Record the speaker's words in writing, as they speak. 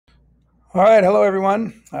All right, hello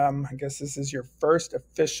everyone. I guess this is your first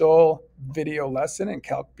official video lesson in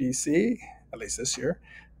Calc BC, at least this year.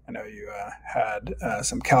 I know you had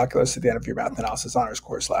some calculus at the end of your math analysis honors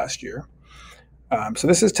course last year. So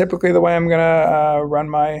this is typically the way I'm going to run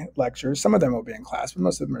my lectures. Some of them will be in class, but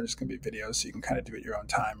most of them are just going to be videos, so you can kind of do it at your own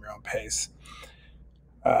time, your own pace.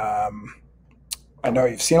 I know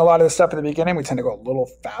you've seen a lot of this stuff at the beginning. We tend to go a little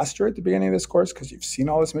faster at the beginning of this course because you've seen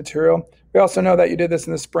all this material. We also know that you did this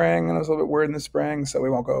in the spring and it was a little bit weird in the spring, so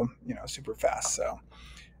we won't go, super fast. So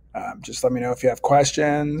just let me know if you have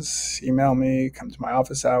questions, email me, come to my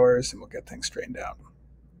office hours, and we'll get things straightened out.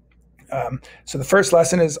 So the first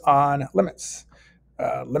lesson is on limits.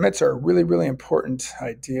 Limits are a really, really important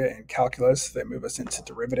idea in calculus. They move us into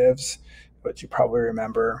derivatives, but you probably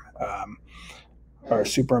remember are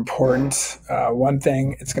super important. One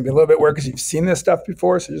thing, it's going to be a little bit weird because you've seen this stuff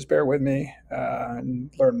before, so just bear with me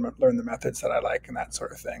and learn the methods that I like and that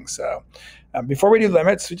sort of thing. So before we do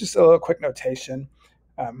limits, just a little quick notation.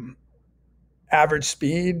 Average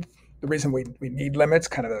speed, the reason we need limits,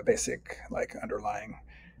 kind of a basic underlying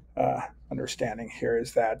understanding here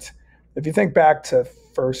is that if you think back to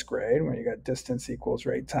first grade when you got distance equals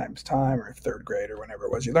rate times time, or third grade or whenever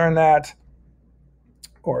it was you learned that,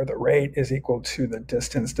 or the rate is equal to the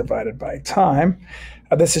distance divided by time.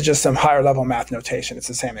 This is just some higher level math notation. It's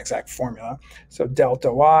the same exact formula. So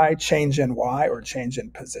delta y, change in y, or change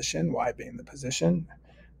in position, y being the position.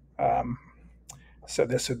 So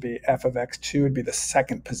this would be f of x2 would be the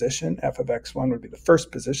second position. F of x1 would be the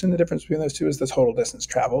first position. The difference between those two is the total distance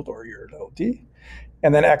traveled, or your little d.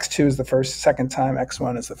 And then x2 is the second time,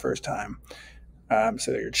 x1 is the first time.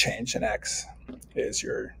 So your change in x is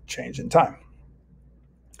your change in time.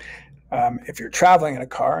 If you're traveling in a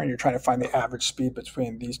car and you're trying to find the average speed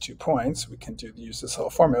between these 2 points, we can use this little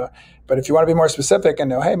formula. But if you want to be more specific and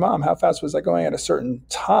know, hey, Mom, how fast was I going at a certain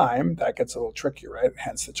time, that gets a little tricky, right?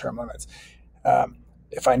 Hence the term limits.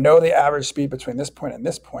 If I know the average speed between this point and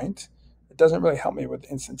this point, it doesn't really help me with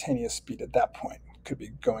instantaneous speed at that point. It could be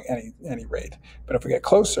going any rate. But if we get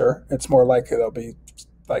closer, it's more likely they'll be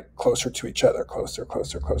closer to each other, closer,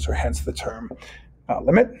 hence the term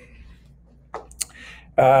limit.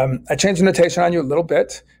 I changed the notation on you a little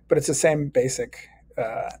bit, but it's the same basic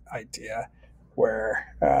idea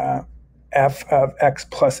where f of x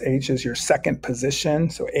plus h is your second position.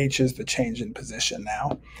 So h is the change in position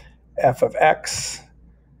now. F of x,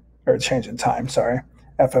 or change in time, sorry.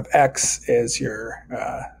 F of x is your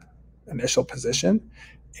initial position.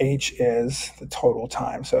 H is the total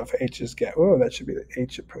time. So if h's that should be the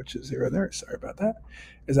h approaches 0 there. Sorry about that.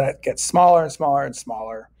 As that gets smaller and smaller and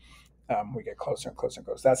smaller, we get closer and closer and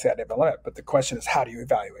closer. That's the idea of a limit. But the question is, how do you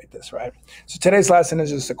evaluate this, right? So today's lesson is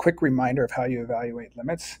just a quick reminder of how you evaluate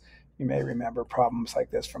limits. You may remember problems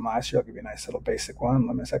like this from last year. I'll give you a nice little basic one.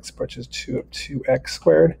 Limit x approaches 2 of 2x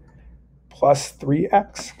squared plus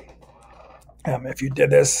 3x. If you did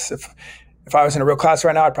this, if I was in a real class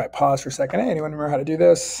right now, I'd probably pause for a second. Hey, anyone remember how to do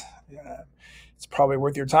this? It's probably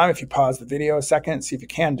worth your time if you pause the video a second and see if you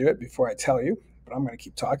can do it before I tell you. But I'm going to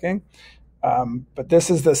keep talking. But this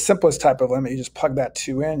is the simplest type of limit. You just plug that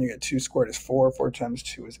 2 in. You get 2 squared is 4. 4 times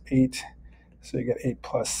 2 is 8. So you get 8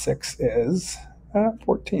 plus 6 is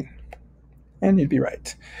 14. And you'd be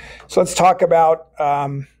right. So let's talk about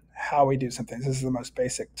how we do some things. This is the most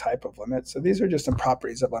basic type of limit. So these are just some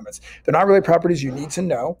properties of limits. They're not really properties you need to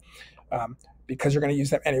know because you're going to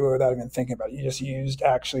use them anyway without even thinking about it. You just used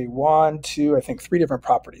actually 1, 2, I think 3 different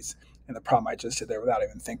properties in the problem I just did there without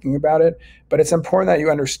even thinking about it. But it's important that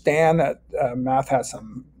you understand that math has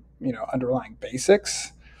some underlying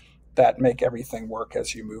basics that make everything work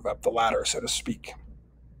as you move up the ladder, so to speak.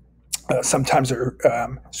 Sometimes they're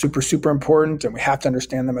super important and we have to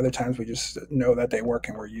understand them. Other times we just know that they work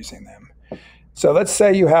and we're using them. So let's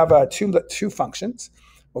say you have two functions.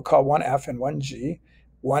 We'll call one f and one g.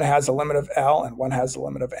 One has a limit of L and one has a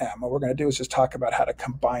limit of M. What we're going to do is just talk about how to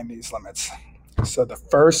combine these limits. So the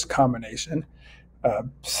first combination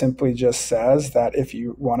simply just says that if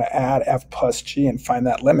you want to add f plus g and find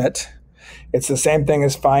that limit, it's the same thing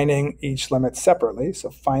as finding each limit separately. So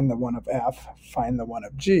find the one of f, find the one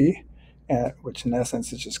of g, which in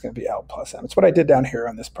essence is just going to be L plus M. It's what I did down here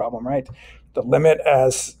on this problem, right? The limit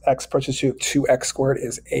as x approaches to 2x squared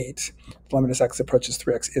is 8. The limit as x approaches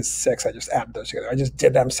 3x is 6. I just added those together. I just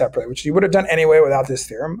did them separately, which you would have done anyway without this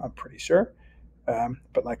theorem, I'm pretty sure.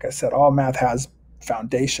 But like I said, all math has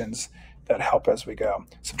foundations that help as we go.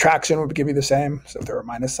 Subtraction would give you the same. So if there were a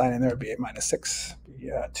minus sign in there, it would be 8 minus 6,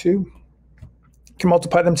 be 2. You can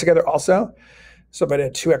multiply them together also. So if I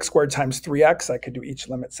did 2x squared times 3x, I could do each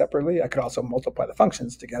limit separately. I could also multiply the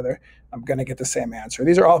functions together. I'm going to get the same answer.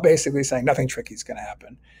 These are all basically saying nothing tricky is going to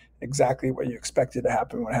happen. Exactly what you expected to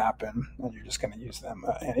happen would happen, and you're just going to use them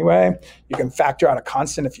anyway. You can factor out a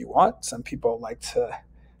constant if you want. Some people like to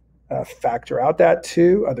factor out that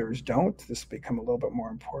too. Others don't. This will become a little bit more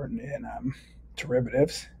important in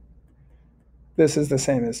derivatives. This is the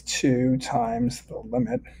same as 2 times the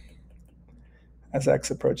limit as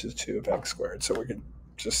x approaches 2 of x squared. So we can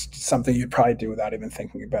just something you'd probably do without even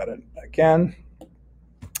thinking about it again.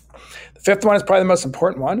 The fifth one is probably the most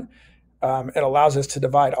important one. It allows us to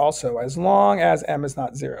divide also as long as m is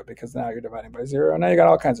not 0, because now you're dividing by 0. Now you got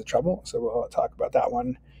all kinds of trouble. So we'll talk about that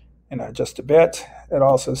one in just a bit. It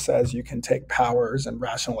also says you can take powers and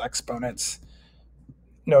rational exponents.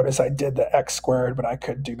 Notice I did the x squared, but I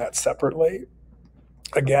could do that separately.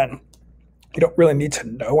 Again, you don't really need to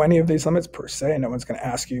know any of these limits per se. No one's going to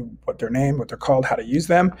ask you what they're named, what they're called, how to use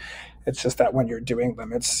them. It's just that when you're doing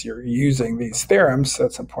limits, you're using these theorems, so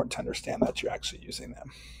it's important to understand that you're actually using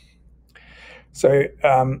them. So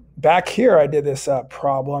back here, I did this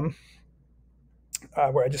problem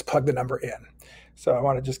where I just plugged the number in. So I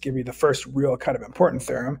want to just give you the first real kind of important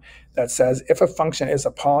theorem that says if a function is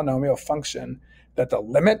a polynomial function, that the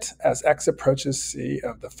limit as x approaches c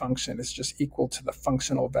of the function is just equal to the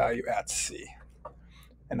functional value at c.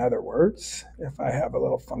 In other words, if I have a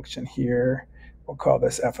little function here, we'll call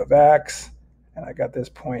this f of x, and I got this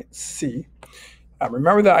point c.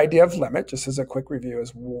 Remember the idea of limit, just as a quick review,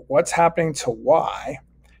 is what's happening to y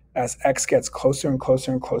as x gets closer and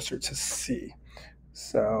closer and closer to c.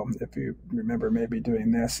 So if you remember maybe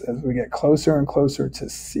doing this, as we get closer and closer to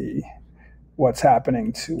c, what's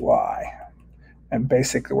happening to y? And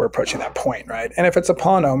basically, we're approaching that point, right? And if it's a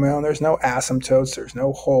polynomial and there's no asymptotes, there's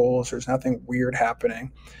no holes, there's nothing weird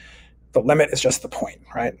happening, the limit is just the point,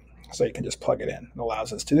 right? So you can just plug it in. It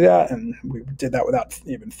allows us to do that, and we did that without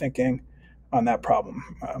even thinking on that problem,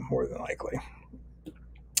 more than likely.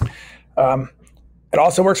 It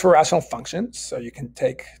also works for rational functions, so you can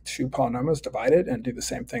take 2 polynomials, divide it, and do the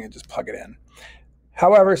same thing and just plug it in.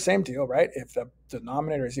 However, same deal, right? If the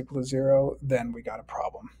denominator is equal to 0, then we got a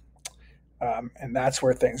problem. And that's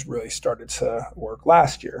where things really started to work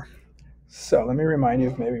last year. So let me remind you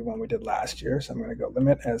of maybe one we did last year. So I'm going to go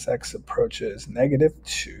limit as x approaches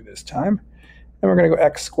 -2 this time. And we're going to go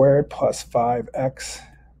x squared plus 5x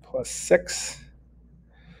plus 6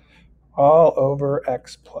 all over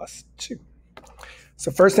x plus 2. So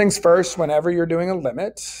first things first, whenever you're doing a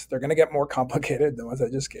limit, they're going to get more complicated than the ones I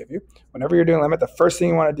just gave you. Whenever you're doing a limit, the first thing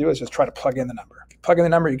you want to do is just try to plug in the number. If you plug in the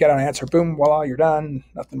number, you get an answer, boom, voila, you're done,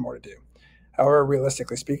 nothing more to do. However,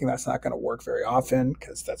 realistically speaking, that's not going to work very often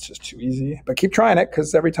because that's just too easy. But keep trying it,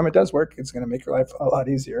 because every time it does work, it's going to make your life a lot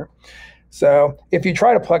easier. So if you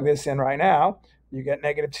try to plug this in right now, you get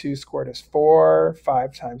 -2 squared is 4,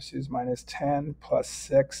 5 times 2 is -10, plus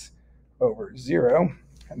 6 over 0.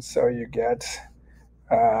 And so you get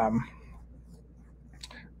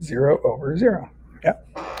 0 over 0. Yeah.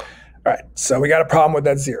 All right. So we got a problem with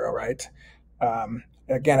that 0, right?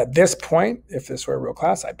 Again, at this point, if this were a real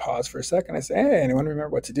class, I'd pause for a second. I say, hey, anyone remember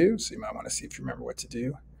what to do? So you might want to see if you remember what to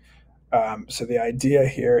do. So the idea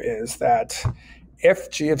here is that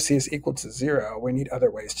if g of c is equal to 0, we need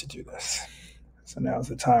other ways to do this. So now's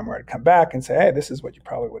the time where I'd come back and say, hey, this is what you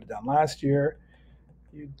probably would have done last year.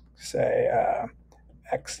 You'd say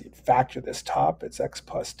x, you'd factor this top. It's x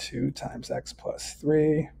plus 2 times x plus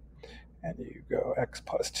 3. And you go x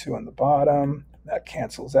plus 2 on the bottom. That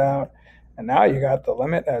cancels out. And now you got the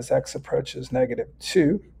limit as x approaches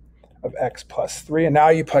 -2 of x plus 3. And now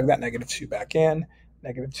you plug that -2 back in.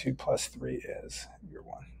 -2 plus 3 is your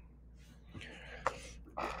 1.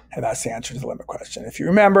 And that's the answer to the limit question. If you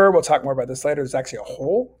remember, we'll talk more about this later, there's actually a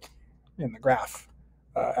hole in the graph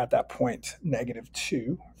at that point,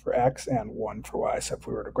 -2 for x and 1 for y. So if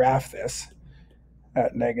we were to graph this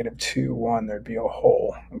at -2, 1, there'd be a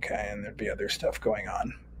hole, okay? And there'd be other stuff going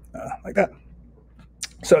on like that.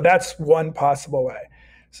 So that's one possible way.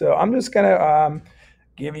 So I'm just going to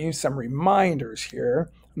give you some reminders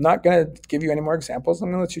here. I'm not going to give you any more examples. I'm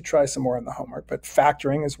going to let you try some more on the homework. But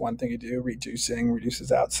factoring is one thing you do. Reducing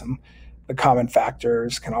reduces out the common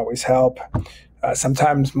factors, can always help.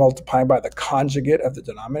 Sometimes multiplying by the conjugate of the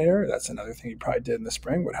denominator. That's another thing you probably did in the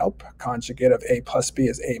spring, would help. Conjugate of a plus b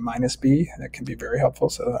is a minus b. That can be very helpful.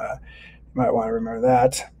 So you might want to remember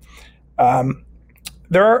that.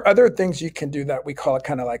 There are other things you can do that we call it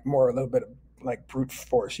kind of like more a little bit of like brute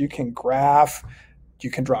force. You can graph,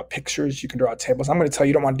 you can draw pictures, you can draw tables. I'm going to tell you,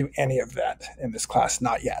 you don't want to do any of that in this class,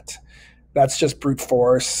 not yet. That's just brute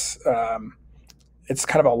force. it's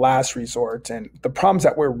kind of a last resort. And the problems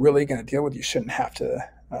that we're really going to deal with, you shouldn't have to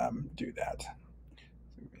do that.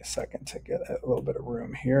 Give me a second to get a little bit of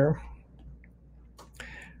room here.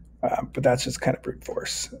 But that's just kind of brute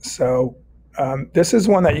force. So this is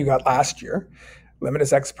one that you got last year. Limit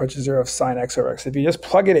as x approaches 0 of sine x over x. If you just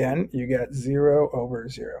plug it in, you get 0 over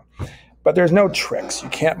 0. But there's no tricks. You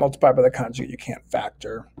can't multiply by the conjugate. You can't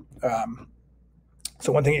factor.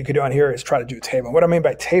 So one thing you could do on here is try to do a table. What I mean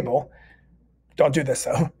by table, don't do this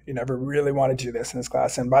though. You never really want to do this in this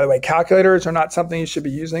class. And by the way, calculators are not something you should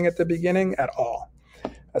be using at the beginning at all.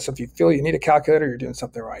 So if you feel you need a calculator, you're doing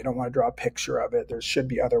something wrong. You don't want to draw a picture of it. There should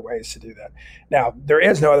be other ways to do that. Now, there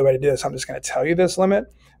is no other way to do this. I'm just going to tell you this limit,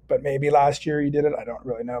 but maybe last year you did it. I don't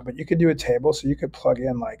really know. But you could do a table. So you could plug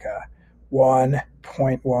in like a 1,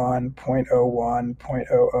 0.1, 0.01,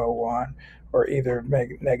 0.001, or either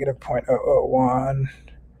negative 0.001,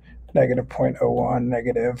 negative 0.01,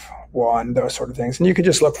 negative 1, those sort of things. And you could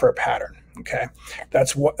just look for a pattern, okay?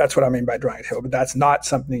 That's what I mean by drawing a table, but that's not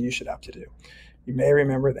something you should have to do. You may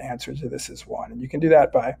remember the answer to this is 1. And you can do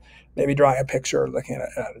that by maybe drawing a picture or looking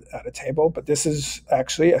at a table. But this is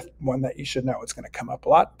actually one that you should know. It's going to come up a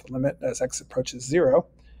lot. The limit as x approaches 0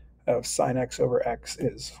 of sine x over x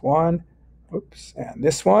is 1. Oops. And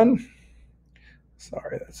this one,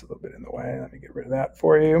 sorry, that's a little bit in the way. Let me get rid of that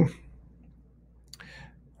for you.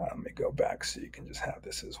 Let me go back so you can just have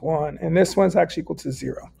this as 1. And this one's actually equal to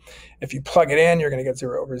 0. If you plug it in, you're going to get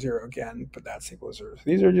 0 over 0 again, but that's equal to 0. So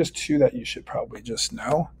these are just two that you should probably just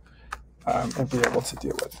know and be able to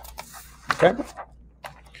deal with. Okay?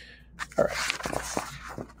 All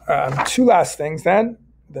right. Two last things then.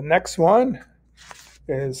 The next one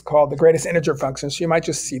is called the greatest integer function. So you might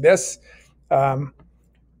just see this.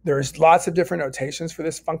 There's lots of different notations for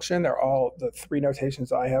this function. They're all, the three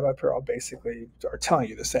notations I have up here all basically are telling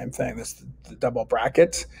you the same thing. This is the double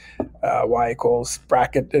bracket, y equals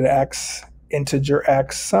bracket x, integer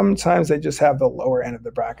x. Sometimes they just have the lower end of the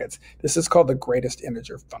brackets. This is called the greatest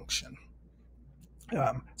integer function.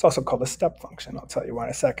 It's also called a step function. I'll tell you why in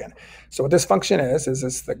a second. So what this function is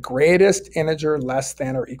it's the greatest integer less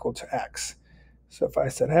than or equal to x. So if I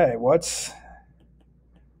said, hey, what's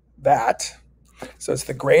that? So it's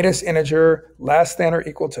the greatest integer less than or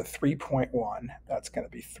equal to 3.1. That's going to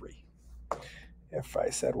be 3. If I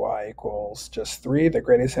said y equals just 3, the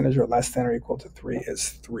greatest integer less than or equal to 3 is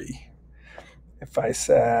 3. If I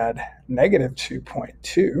said negative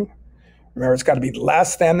 2.2, remember it's got to be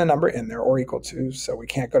less than the number in there or equal to, so we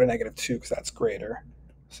can't go to negative 2 because that's greater.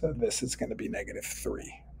 So this is going to be negative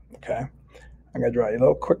 3. Okay, I'm going to draw you a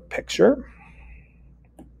little quick picture.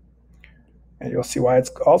 And you'll see why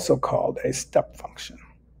it's also called a step function.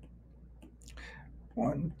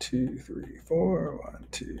 1, 2, 3, 4, 1,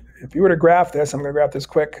 2. If you were to graph this, I'm going to graph this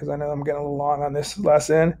quick because I know I'm getting a little long on this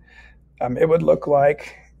lesson. It would look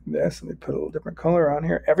like this. Let me put a little different color on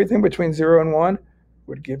here. Everything between 0 and 1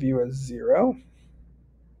 would give you a 0.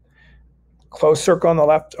 Closed circle on the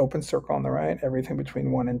left, open circle on the right. Everything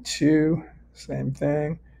between 1 and 2, same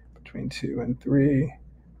thing. Between 2 and 3,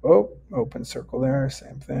 open circle there,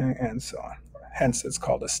 same thing, and so on. Hence, it's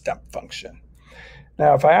called a step function.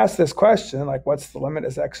 Now, if I ask this question, like what's the limit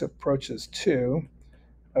as x approaches 2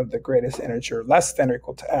 of the greatest integer less than or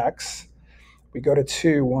equal to x, we go to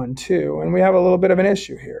 2, 1, 2, and we have a little bit of an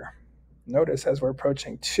issue here. Notice as we're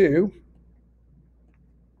approaching 2,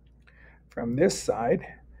 from this side,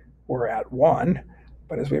 we're at 1,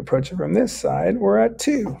 but as we approach it from this side, we're at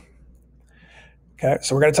 2. Okay,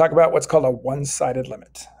 so we're going to talk about what's called a one-sided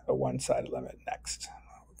limit. A one-sided limit next.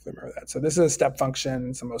 Remember that. So this is a step function.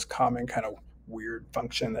 It's the most common kind of weird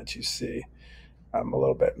function that you see a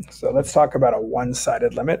little bit. So let's talk about a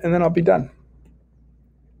one-sided limit, and then I'll be done.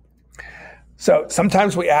 So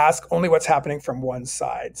sometimes we ask only what's happening from one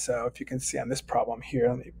side. So if you can see on this problem here,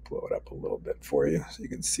 let me blow it up a little bit for you so you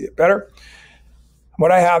can see it better.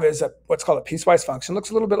 What I have is what's called a piecewise function. It looks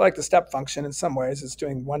a little bit like the step function in some ways. It's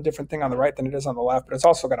doing one different thing on the right than it is on the left, but it's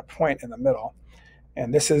also got a point in the middle.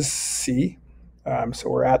 And this is C. So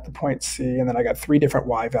we're at the point C, and then I got 3 different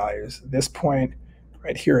y values. This point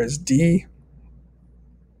right here is D.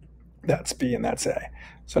 That's B, and that's A.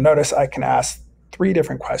 So notice I can ask 3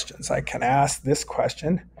 different questions. I can ask this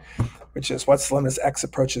question, which is what's the limit as x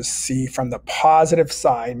approaches C from the positive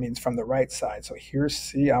side, means from the right side. So here's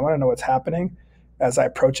C. I want to know what's happening as I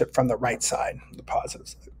approach it from the right side, the positive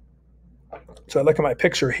side. So I look at my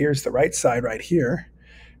picture. Here's the right side right here.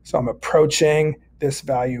 So I'm approaching this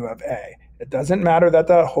value of A. It doesn't matter that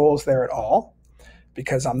the hole's there at all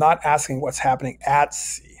because I'm not asking what's happening at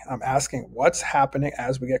C. I'm asking what's happening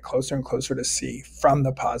as we get closer and closer to C from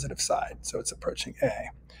the positive side. So it's approaching A.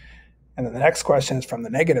 And then the next question is from the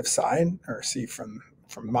negative side, or C from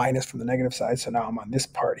minus from the negative side. So now I'm on this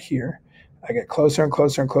part here. I get closer and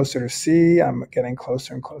closer and closer to C. I'm getting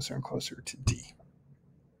closer and closer and closer to D.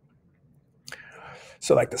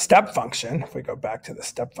 So like the step function, if we go back to the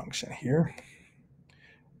step function here,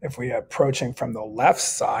 if we are approaching from the left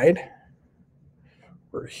side,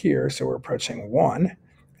 we're here, so we're approaching 1.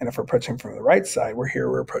 And if we're approaching from the right side, we're here,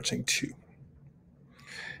 we're approaching 2.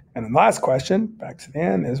 And then the last question, back to the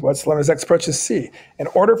end, is what's the limit as x approaches C? In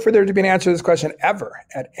order for there to be an answer to this question ever,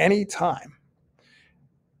 at any time,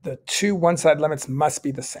 the two one-side limits must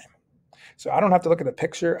be the same. So I don't have to look at the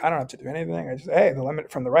picture. I don't have to do anything. I just, hey, the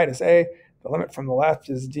limit from the right is A. The limit from the left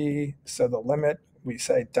is D. So the limit, we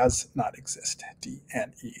say, does not exist. D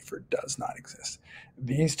and E for does not exist.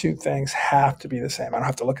 These two things have to be the same. I don't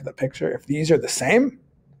have to look at the picture. If these are the same,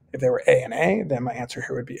 if they were A and A, then my answer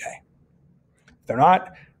here would be A. If they're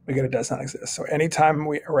not, we get a does not exist. So anytime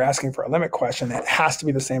we're asking for a limit question, it has to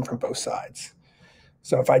be the same from both sides.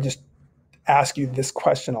 So if I just ask you this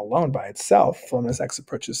question alone by itself, limit as x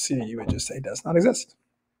approaches C, you would just say does not exist.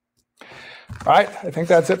 All right, I think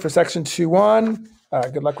that's it for section 2.1.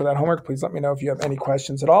 Good luck with that homework. Please let me know if you have any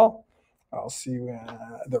questions at all. I'll see you.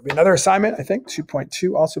 There'll be another assignment, I think,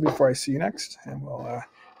 2.2 also before I see you next. And we'll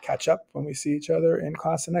catch up when we see each other in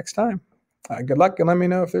class the next time. Good luck and let me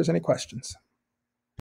know if there's any questions.